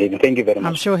confusion. And maybe. Thank you very much.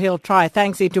 I'm sure he'll try.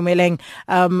 Thanks, Itumeleng.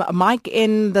 Mike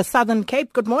in the Southern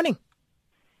Cape, good morning.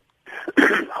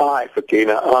 Hi,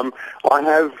 Sakina. I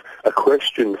have a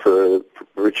question for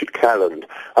Richard Calland.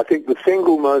 I think the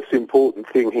single most important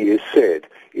thing he has said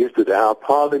is that our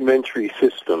parliamentary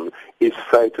system is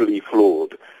fatally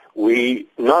flawed.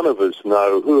 None of us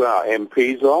know who our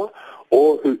MPs are,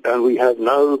 and we have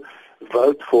no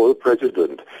vote for the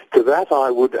president. To that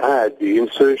I would add the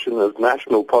insertion of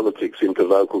national politics into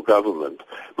local government.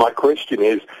 My question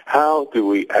is, how do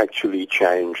we actually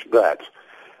change that?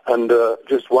 And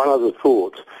just one other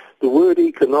thought. The word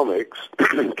economics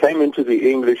came into the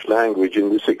English language in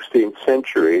the 16th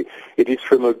century. It is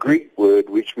from a Greek word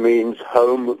which means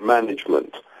home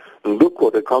management. And look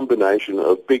what a combination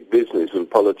of big business and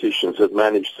politicians have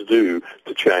managed to do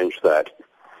to change that.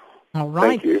 All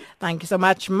right. Thank you. Thank you so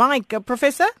much. Mike,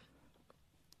 Professor?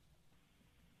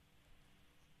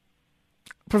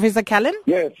 Professor Calland?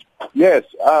 Yes.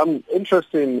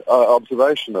 Interesting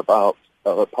observation about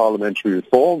parliamentary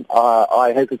reform.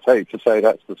 I hesitate to say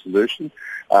that's the solution.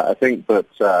 I think that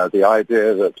the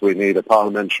idea that we need a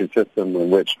parliamentary system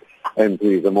in which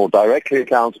MPs are more directly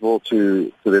accountable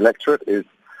to the electorate is,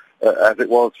 as it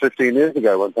was 15 years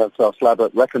ago when Pascal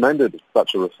Slabbert recommended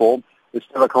such a reform, is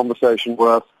still a conversation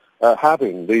worth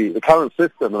having. The current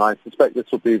system, and I suspect this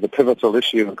will be the pivotal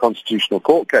issue in the Constitutional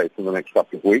Court case in the next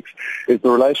couple of weeks, is the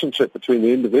relationship between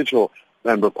the individual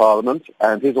Member of Parliament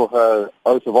and his or her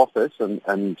oath of office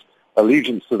and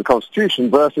allegiance to the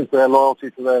Constitution versus their loyalty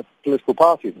to their political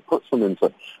party that puts them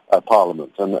into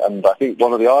Parliament. And I think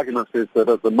one of the arguments is that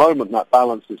at the moment that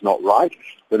balance is not right,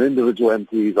 that individual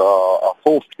MPs are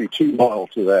forced to be too loyal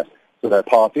to their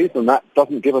parties, and that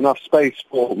doesn't give enough space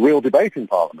for real debate in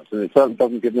Parliament, and it certainly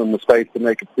doesn't give them the space to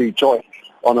make a free choice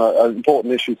on an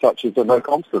important issue such as a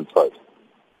no-confidence vote.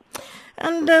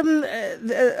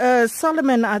 And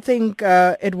Solomon, I think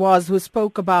it was, who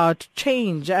spoke about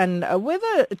change and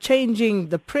whether changing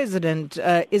the president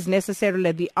is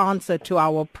necessarily the answer to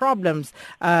our problems,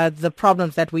 the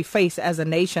problems that we face as a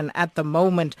nation at the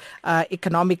moment,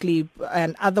 economically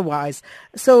and otherwise.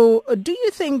 So do you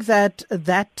think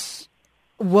that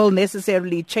will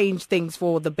necessarily change things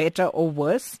for the better or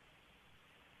worse?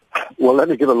 Well, let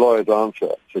me give a lawyer's answer,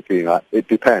 Sakina. It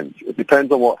depends. It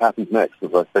depends on what happens next,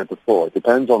 as I said before. It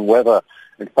depends on whether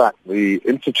in fact, the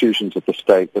institutions of the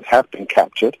state that have been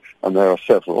captured, and there are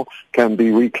several, can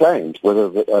be reclaimed,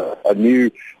 whether a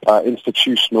new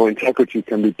institutional integrity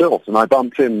can be built. And I've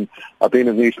been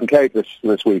in the Eastern Cape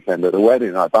this weekend at a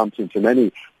wedding. I bumped into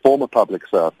many former public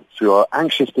servants who are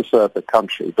anxious to serve their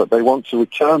country, but they want to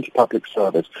return to public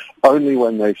service only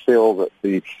when they feel that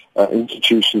the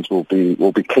institutions will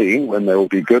be clean, when there will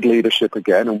be good leadership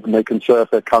again, and when they can serve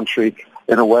their country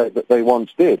in a way that they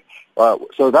once did.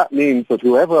 So that means that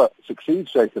whoever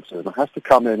succeeds Jacob Zuma has to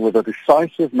come in with a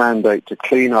decisive mandate to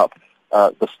clean up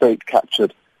the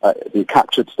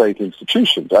captured state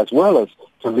institutions, as well as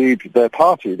to lead their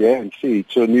party, the ANC,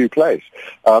 to a new place.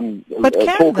 But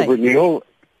can they? Of renewal.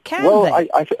 Can well, they?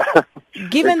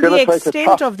 Given the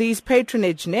extent of these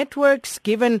patronage networks,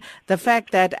 given the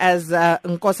fact that as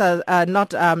Nkosazana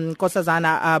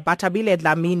Batabile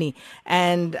Dlamini,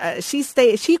 and she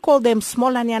called them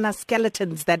smallanyana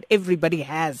skeletons that everybody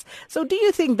has. So do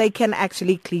you think they can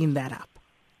actually clean that up?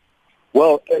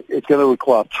 Well, it's going to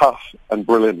require tough and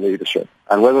brilliant leadership.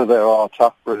 And whether there are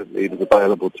tough, brilliant leaders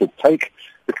available to take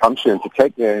the country and to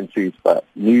take the ANC to that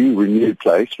new, renewed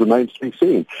place remains to be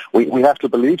seen. We have to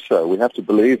believe so. We have to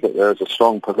believe that there is a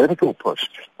strong political push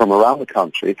from around the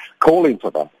country calling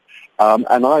for that.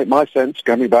 And my sense,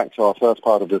 going back to our first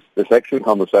part of this excellent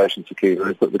conversation, Sakina,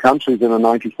 is that the country is in a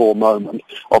 94 moment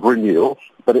of renewal,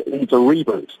 but it needs a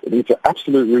reboot. It needs an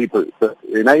absolute reboot that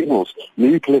enables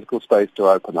new political space to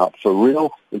open up for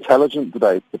real, intelligent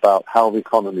debates about how the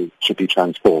economy should be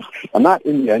transformed. And that,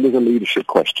 in the end, is a leadership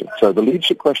question. So the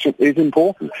leadership question is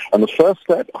important. And the first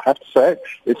step, I have to say,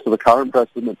 is for the current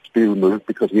president to be removed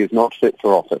because he is not fit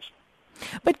for office.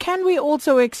 But can we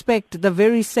also expect the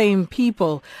very same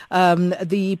people,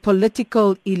 the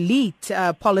political elite,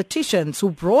 politicians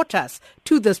who brought us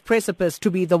to this precipice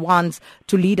to be the ones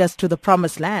to lead us to the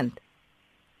promised land?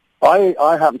 I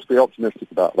happen to be optimistic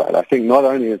about that. I think not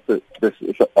only is this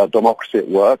a democracy at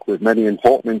work with many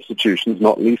important institutions,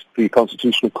 not least the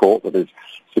Constitutional Court that is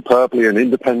superbly and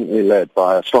independently led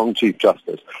by a strong Chief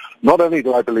Justice. Not only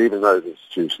do I believe in those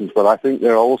institutions, but I think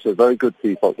there are also very good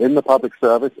people in the public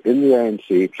service, in the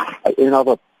ANC, in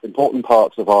other important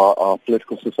parts of our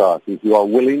political society who are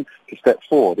willing to step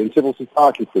forward. In civil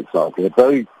society, for example, a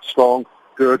very strong,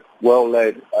 good,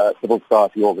 well-led civil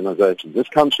society organizations. This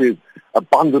country is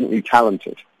abundantly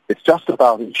talented. It's just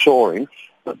about ensuring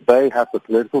that they have the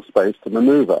political space to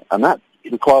maneuver, and that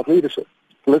requires leadership.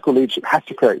 Political leadership has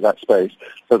to create that space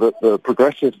so that the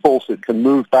progressive forces can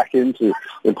move back into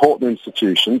important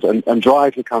institutions and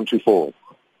drive the country forward.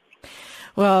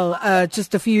 Well,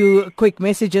 just a few quick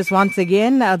messages once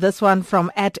again. This one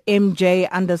from @MJ_Matlaela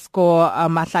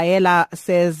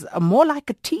says, more like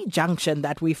a T-junction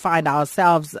that we find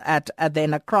ourselves at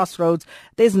than a crossroads.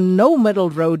 There's no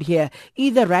middle road here.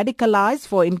 Either radicalize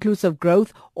for inclusive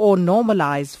growth or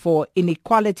normalize for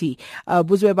inequality.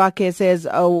 Buzwebake says,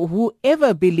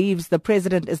 whoever believes the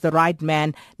president is the right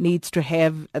man needs to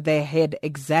have their head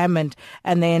examined.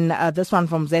 And then this one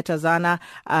from Zetazana,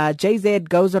 JZ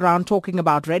goes around talking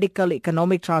about radical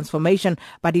economic transformation,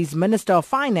 but his Minister of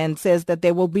Finance says that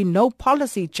there will be no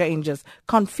policy changes.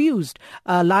 Confused.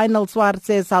 Lionel Swart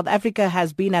says South Africa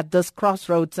has been at this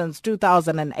crossroads since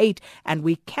 2008 and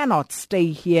we cannot stay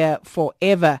here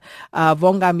forever.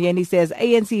 Vonga Mieni says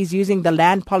ANC is using the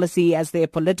land policy as their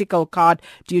political card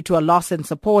due to a loss in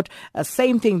support.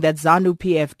 Same thing that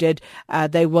ZANU-PF did.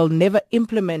 They will never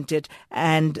implement it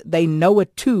and they know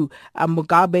it too.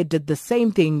 Mugabe did the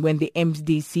same thing when the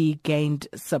MDC gained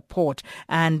support,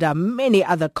 and many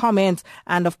other comments.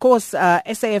 And of course,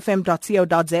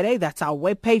 safm.co.za, that's our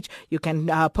webpage. You can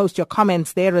post your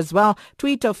comments there as well.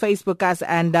 Tweet or Facebook us,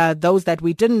 and those that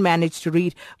we didn't manage to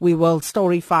read, we will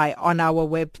storyfy on our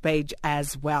webpage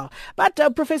as well. But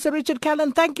Professor Richard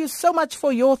Calland, thank you so much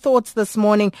for your thoughts this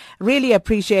morning. Really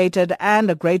appreciated,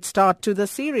 and a great start to the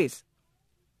series.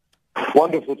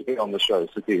 Wonderful to be on the show,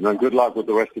 Sakina, and good luck with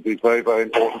the rest of these very, very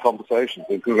important conversations,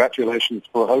 and congratulations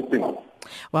for hosting them.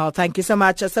 Well, thank you so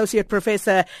much. Associate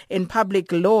Professor in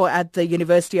Public Law at the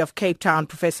University of Cape Town,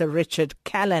 Professor Richard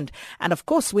Calland. And of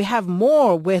course, we have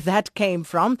more where that came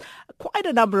from. Quite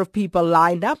a number of people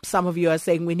lined up. Some of you are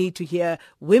saying we need to hear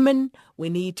women, we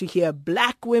need to hear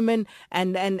black women.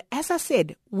 And as I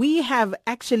said, we have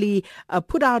actually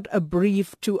put out a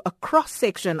brief to a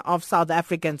cross-section of South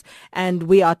Africans, and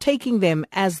we are taking them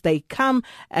as they come.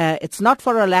 It's not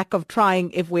for a lack of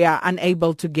trying if we are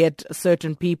unable to get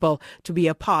certain people to be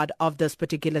a part of this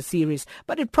particular series.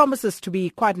 But it promises to be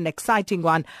quite an exciting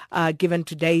one, given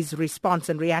today's response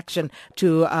and reaction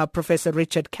to Professor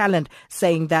Richard Calland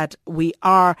saying that we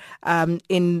are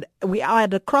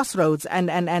at a crossroads and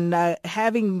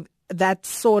having that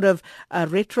sort of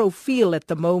retro feel at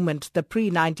the moment, the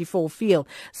pre-94 feel.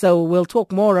 So we'll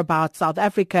talk more about South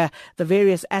Africa, the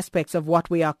various aspects of what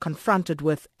we are confronted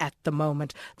with at the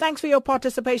moment. Thanks for your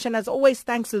participation. As always,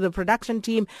 thanks to the production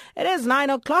team. It is 9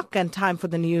 o'clock and time for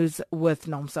the news with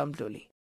Nomsa Mdluli.